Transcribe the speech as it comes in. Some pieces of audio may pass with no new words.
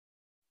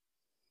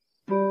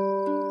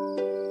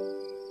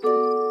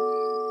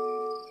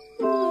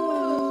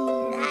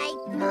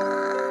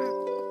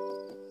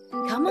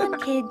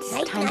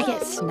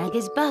snug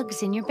as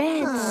bugs in your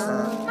beds.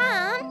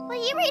 Mom,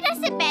 will you read us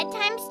a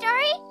bedtime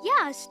story?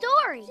 Yeah, a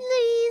story.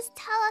 Please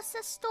tell us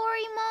a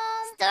story,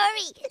 Mom.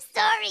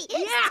 Story.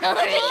 Yeah.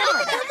 Story.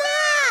 Come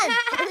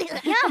on.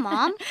 Yeah,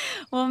 Mom.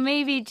 Well,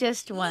 maybe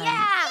just one.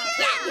 Yeah.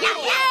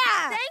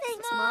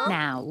 Thanks, Mom.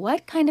 Now,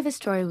 what kind of a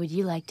story would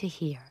you like to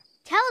hear?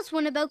 Tell us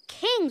one about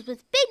kings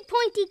with big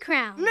pointy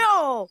crowns.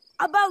 No,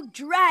 about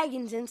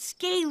dragons and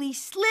scaly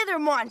slither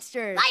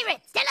monsters.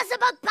 Pirates. Tell us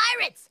about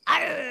pirates.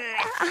 Arr.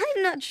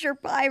 I'm not sure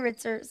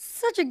pirates are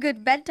such a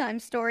good bedtime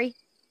story.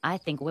 I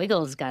think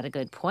Wiggles got a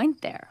good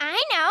point there.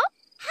 I know.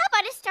 How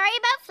about a story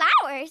about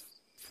flowers?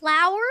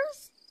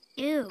 Flowers?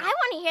 Ew. I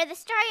want to hear the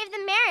story of the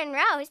Marin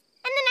Rose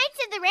and the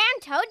Knights of the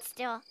Round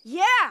Toadstool.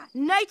 Yeah,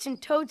 knights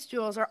and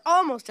toadstools are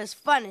almost as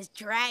fun as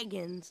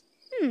dragons.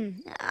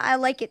 I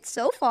like it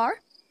so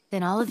far.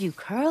 Then all of you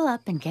curl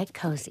up and get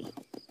cozy.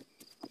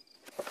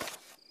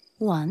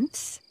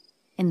 Once,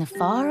 in the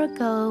far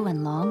ago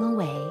and long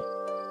away,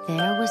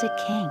 there was a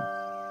king.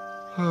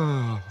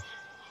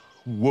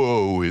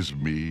 Woe is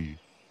me.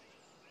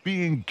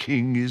 Being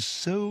king is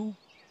so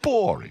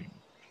boring.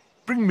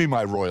 Bring me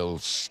my royal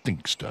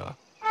stinkster.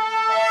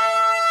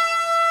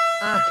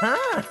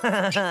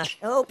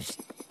 Oops.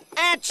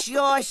 At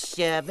your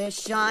service,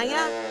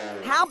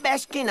 sire. How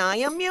best can I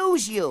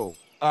amuse you?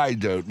 I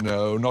don't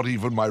know. Not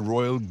even my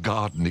royal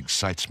garden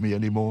excites me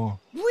anymore.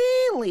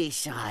 Really,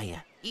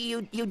 sire?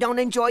 You don't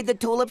enjoy the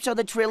tulips or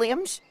the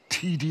trilliums?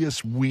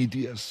 Tedious,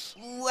 weedious,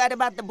 What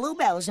about the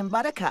bluebells and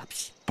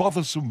buttercups?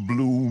 bothersome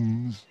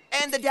blooms.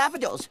 And the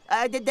daffodils,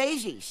 the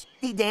daisies,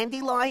 the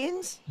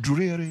dandelions?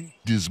 Dreary,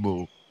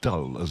 dismal,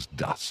 dull as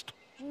dust.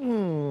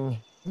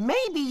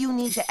 Maybe you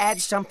need to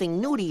add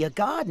something new to your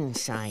garden,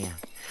 sire.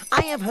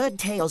 I have heard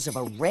tales of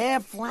a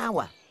rare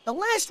flower, the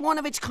last one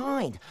of its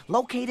kind,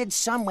 located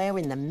somewhere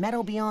in the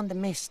meadow beyond the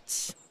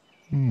mists.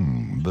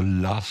 The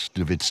last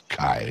of its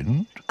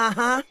kind?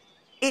 Uh-huh.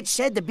 It's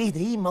said to be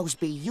the most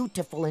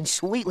beautiful and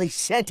sweetly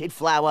scented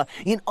flower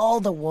in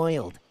all the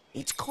world.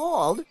 It's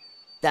called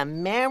the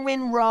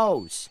Marin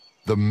Rose.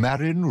 The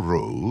Marin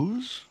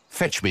Rose?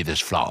 Fetch me this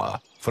flower,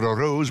 for a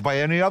rose by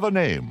any other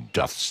name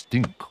doth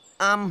stink.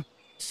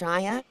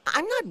 Sire,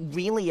 I'm not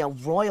really a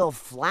royal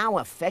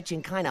flower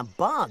fetching kind of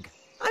bug.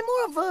 I'm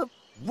more of a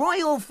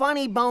royal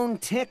funny bone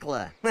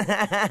tickler.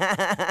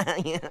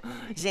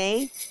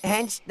 See?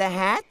 Hence the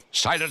hat?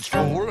 Silence,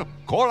 fool!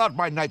 Call out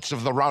my Knights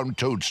of the Round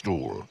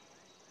Toadstool.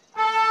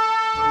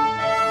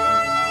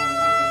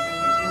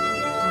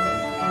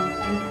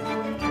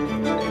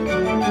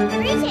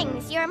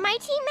 Greetings, your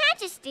mighty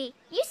majesty.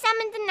 You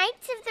summoned the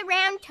Knights of the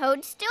Round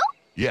Toadstool?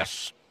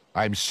 Yes,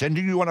 I'm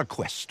sending you on a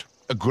quest.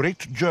 A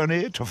great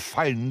journey to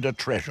find a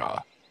treasure.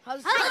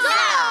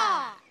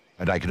 Huzzah!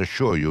 And I can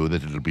assure you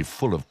that it'll be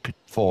full of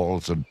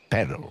pitfalls and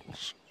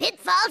perils.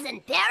 Pitfalls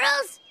and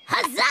perils?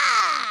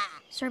 Huzzah!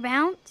 Sir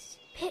Bounce,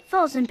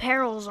 pitfalls and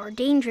perils are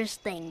dangerous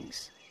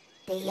things.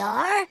 They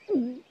are?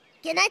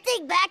 Can I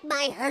take back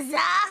my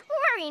huzzah?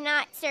 Worry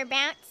not, Sir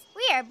Bounce.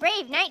 We are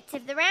brave Knights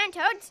of the Round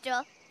Toadstool,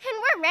 and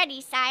we're ready,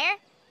 sire.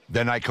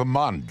 Then I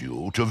command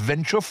you to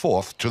venture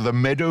forth to the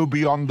meadow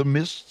beyond the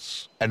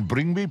mists and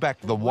bring me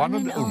back the one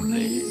and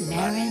only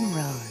Marin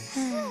Rose.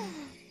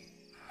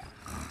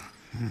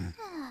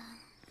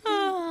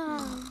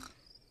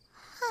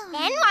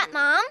 Then what,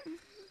 Mom?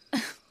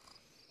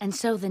 And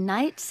so the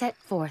knights set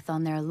forth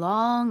on their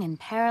long and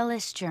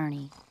perilous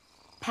journey,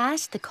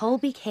 past the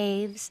Colby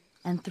Caves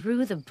and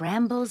through the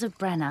brambles of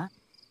Brenna,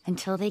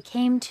 until they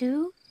came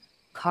to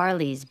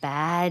Carly's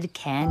Bad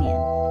Canyon.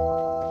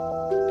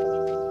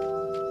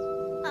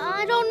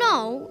 I don't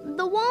know.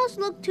 The walls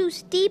look too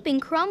steep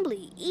and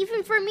crumbly,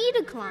 even for me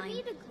to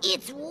climb.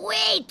 It's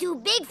way too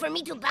big for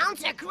me to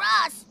bounce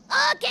across.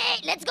 Okay,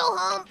 let's go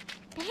home.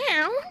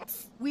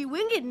 Bounce? We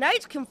winged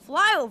knights can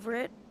fly over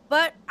it,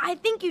 but I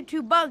think you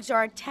two bugs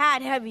are a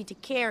tad heavy to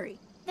carry.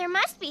 There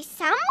must be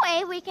some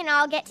way we can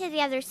all get to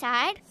the other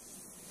side.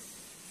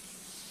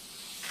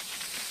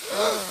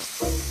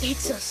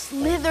 It's a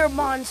slither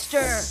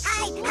monster.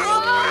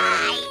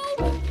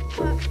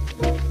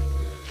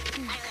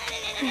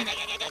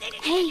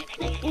 Hey,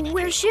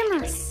 where's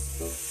Shimmer?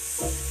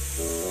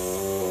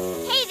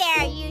 Hey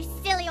there, you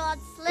silly old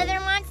slither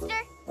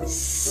monster.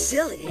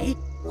 Silly?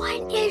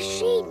 What is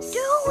she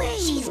doing?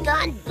 She's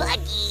gone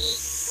buggy.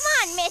 Come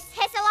on, Miss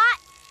Hissalot.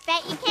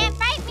 Bet you can't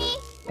fight me.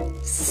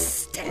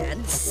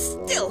 Stand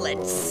still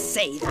and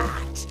say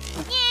that.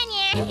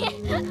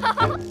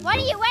 What are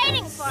you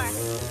waiting for?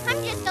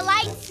 I'm just a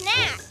light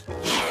snack.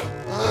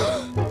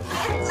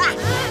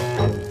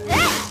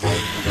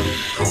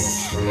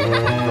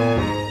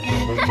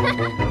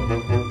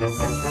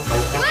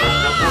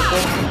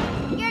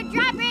 Your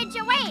drawbridge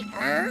awaits.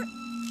 Huh?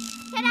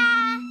 Ta-da!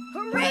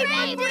 Hooray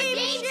for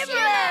Dame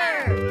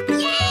Shimmer!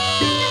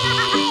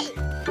 Yay!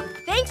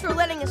 Thanks for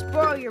letting us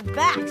borrow your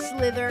back,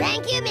 Slither.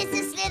 Thank you,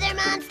 Mrs. Slither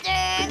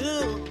Monster.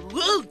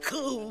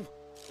 Welcome.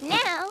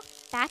 Now,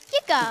 back you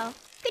go.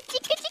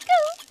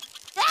 Coochie-coochie-coo.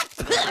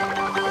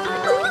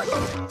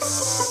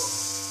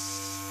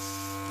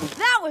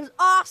 That was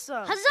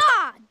awesome.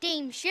 Huzzah,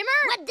 Dame Shimmer!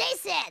 What they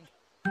said.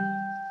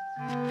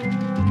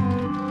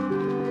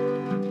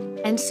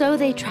 And so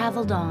they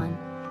traveled on,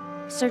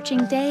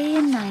 searching day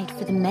and night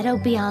for the meadow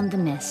beyond the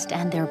mist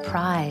and their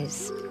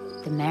prize,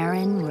 the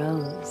Marin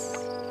Rose.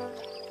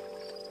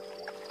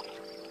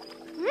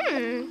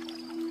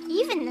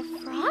 Even the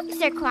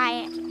frogs are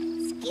quiet.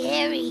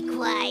 Scary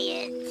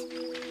quiet.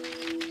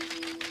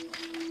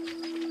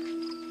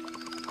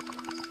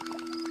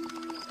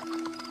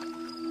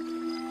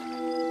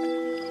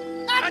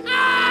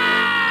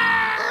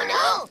 Oh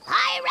no!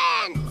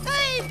 Marin!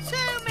 Save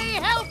to me,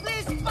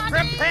 helpless bunny!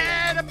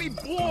 Prepare to be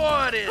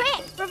boarded!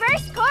 Quick,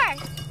 reverse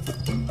course.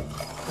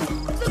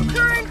 The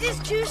current is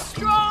too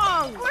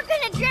strong. We're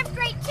gonna drift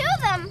right to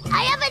them.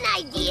 I have an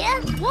idea.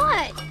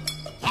 What?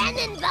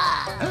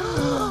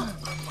 Cannonball!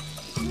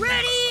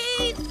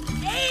 Ready,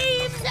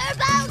 aim!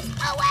 Servos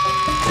away!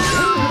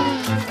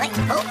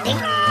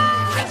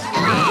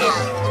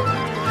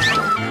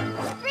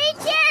 Three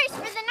cheers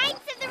for the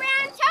Knights of the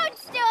Round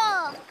Toadstool!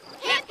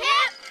 Hip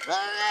hip!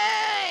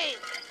 Hooray!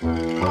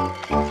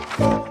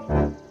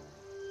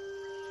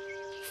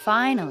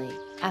 Finally,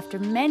 after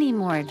many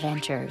more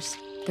adventures,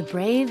 the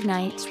brave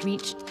knights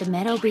reached the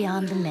meadow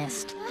beyond the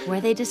mist, where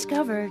they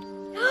discovered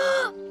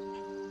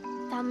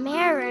The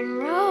Marin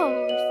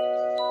Rose.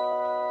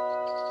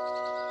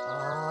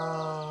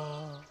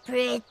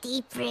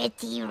 Pretty,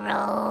 pretty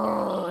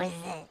rose.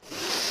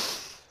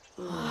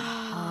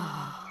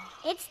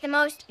 It's the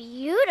most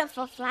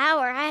beautiful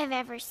flower I've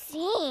ever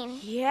seen.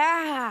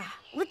 Yeah.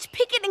 Let's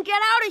pick it and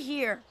get out of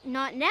here.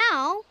 Not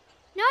now.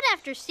 Not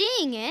after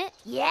seeing it.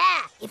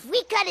 Yeah, if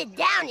we cut it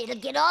down, it'll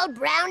get all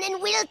brown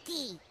and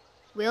wilty.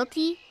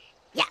 Wilty?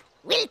 Yeah,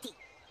 wilty.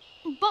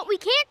 But we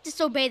can't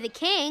disobey the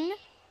king.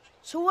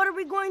 So what are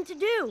we going to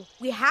do?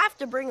 We have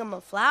to bring him a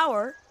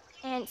flower.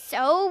 And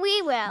so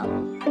we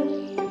will.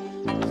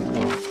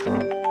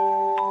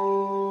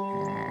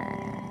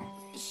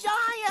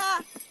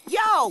 Sire!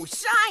 Yo,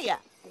 Sire!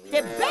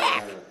 They're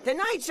back! The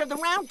Knights of the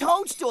Round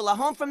Toadstool are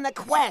home from the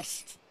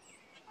quest.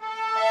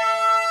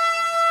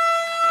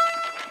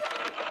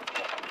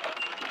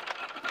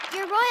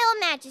 Your Royal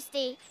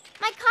Majesty,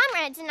 my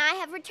comrades and I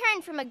have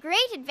returned from a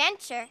great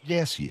adventure.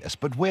 Yes,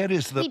 but where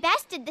is We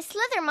bested the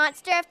slither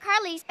monster of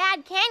Carly's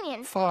Bad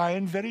Canyon.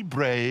 Fine, very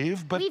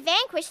brave, but We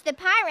vanquished the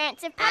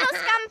pirates of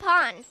Puddlescum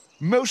Pond.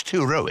 most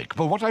heroic.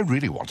 But what I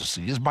really want to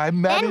see is my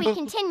Then Marin... we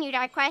continued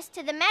our quest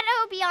to the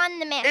meadow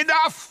beyond the mist.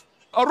 Enough!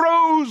 A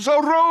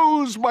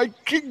rose, my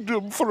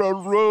kingdom for a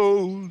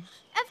rose.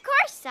 Of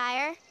course,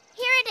 sire.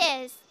 Here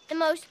it is, the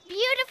most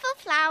beautiful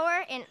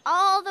flower in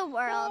all the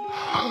world.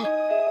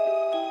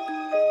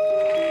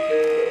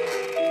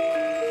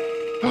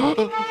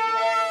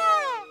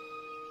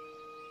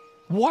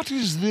 What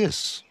is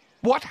this?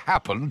 What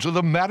happened to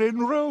the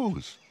Marin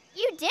Rose?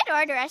 You did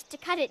order us to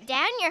cut it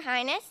down, Your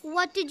Highness.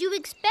 What did you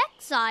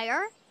expect,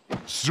 sire?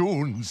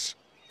 Zoons!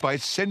 By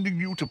sending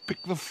you to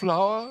pick the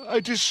flower, I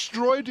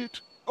destroyed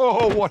it.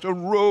 Oh, what a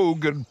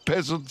rogue and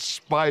peasant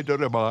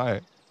spider am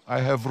I!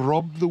 I have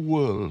robbed the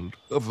world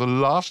of the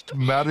last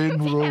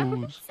Marin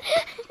Rose.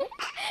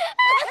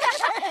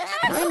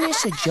 Did I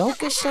miss a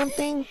joke or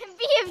something?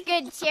 Be of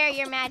good cheer,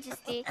 Your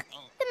Majesty.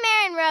 The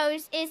Marin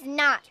Rose is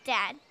not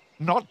dead.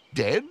 Not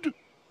dead?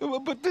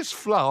 But this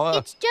flower...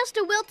 It's just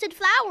a wilted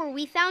flower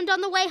we found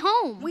on the way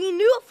home. We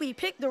knew if we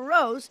picked the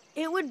rose,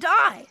 it would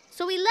die.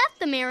 So we left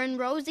the Marin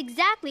Rose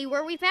exactly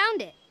where we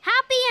found it,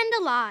 happy and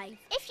alive.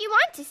 If you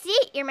want to see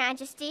it, Your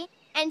Majesty,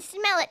 and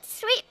smell its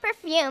sweet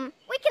perfume,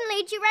 we can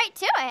lead you right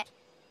to it.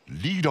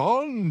 Lead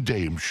on,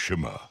 Dame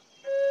Shimmer.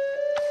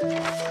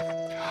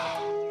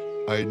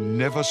 I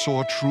never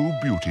saw true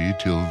beauty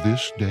till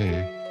this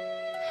day.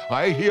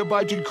 I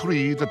hereby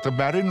decree that the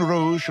Marin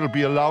Rose shall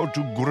be allowed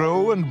to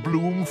grow and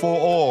bloom for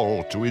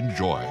all to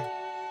enjoy.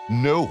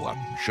 No one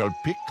shall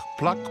pick,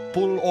 pluck,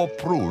 pull, or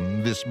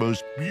prune this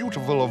most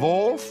beautiful of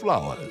all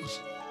flowers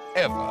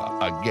ever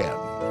again.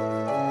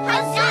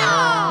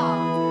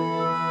 Huzzah!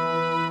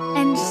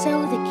 And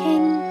so the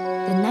king,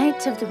 the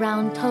Knights of the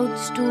Round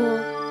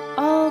Toadstool,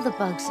 all the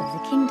bugs of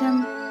the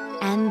kingdom,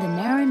 and the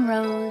Marin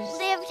Rose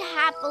Lived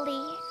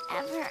happily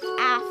ever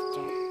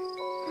after.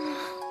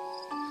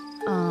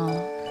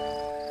 Oh.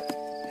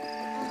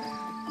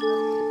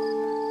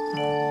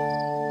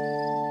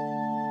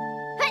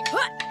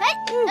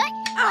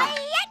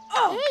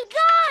 Hey,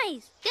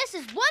 guys! This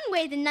is one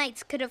way the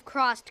knights could have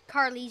crossed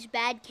Carly's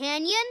Bad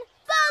Canyon.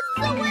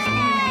 Bugs away!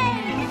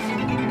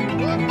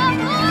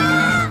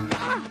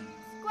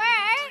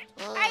 Squirt,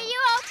 are you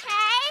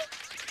okay?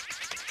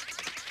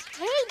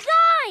 Hey,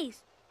 guys!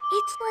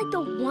 It's like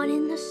the one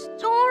in the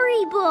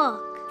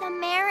storybook. The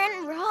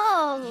Marin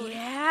Rose.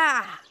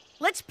 Yeah.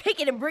 Let's pick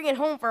it and bring it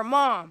home for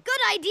Mom.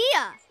 Good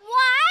idea.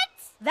 What?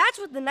 That's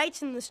what the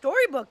Knights in the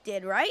storybook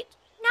did, right?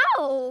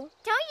 No.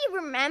 Don't you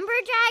remember,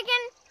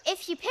 Dragon?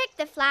 If you pick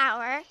the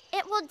flower,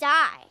 it will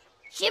die.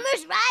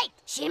 Shimmer's right.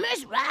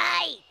 Shimmer's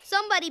right.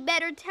 Somebody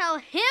better tell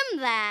him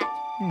that.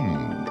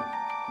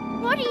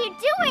 What are you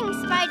doing,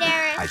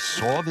 Spideris? I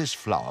saw this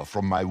flower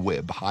from my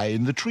web high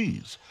in the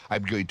trees.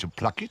 I'm going to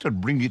pluck it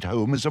and bring it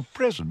home as a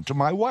present to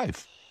my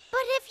wife. But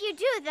But if you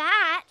do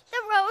that,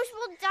 the rose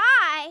will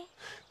die.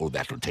 Oh,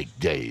 that'll take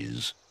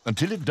days.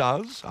 Until it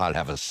does, I'll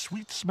have a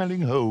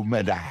sweet-smelling home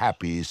and a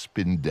happy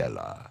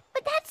Spindella.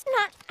 But that's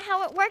not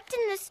how it worked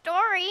in the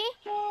story.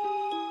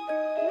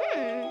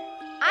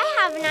 I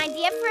have an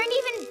idea for an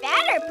even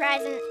better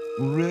present.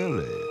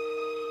 Really?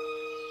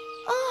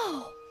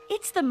 Oh,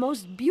 it's the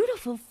most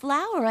beautiful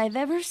flower I've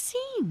ever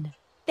seen.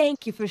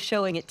 Thank you for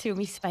showing it to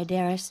me,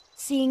 Spideris.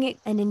 Seeing it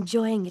and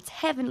enjoying its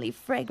heavenly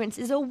fragrance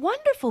is a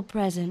wonderful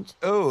present.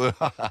 Oh,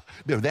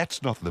 no,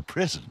 that's not the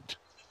present.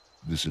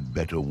 This had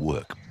better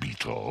work,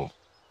 Beetle.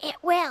 It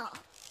will.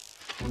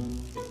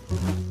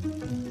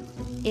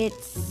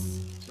 It's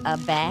a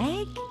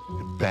bag?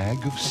 A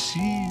bag of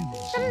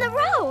seeds. From the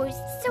rose,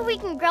 so we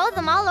can grow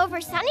them all over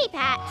Sunny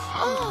Patch.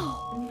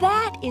 Oh,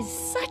 that is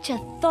such a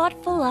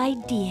thoughtful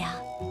idea.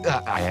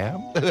 I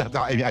am?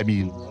 I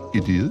mean,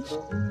 it is?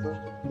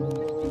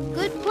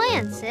 Good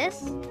plan,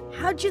 sis.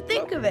 How'd you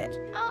think of it?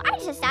 Oh, I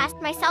just asked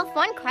myself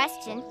one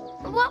question.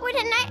 What would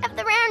a Knight of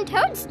the Round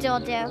Toadstool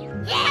do?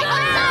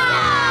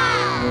 Yeah!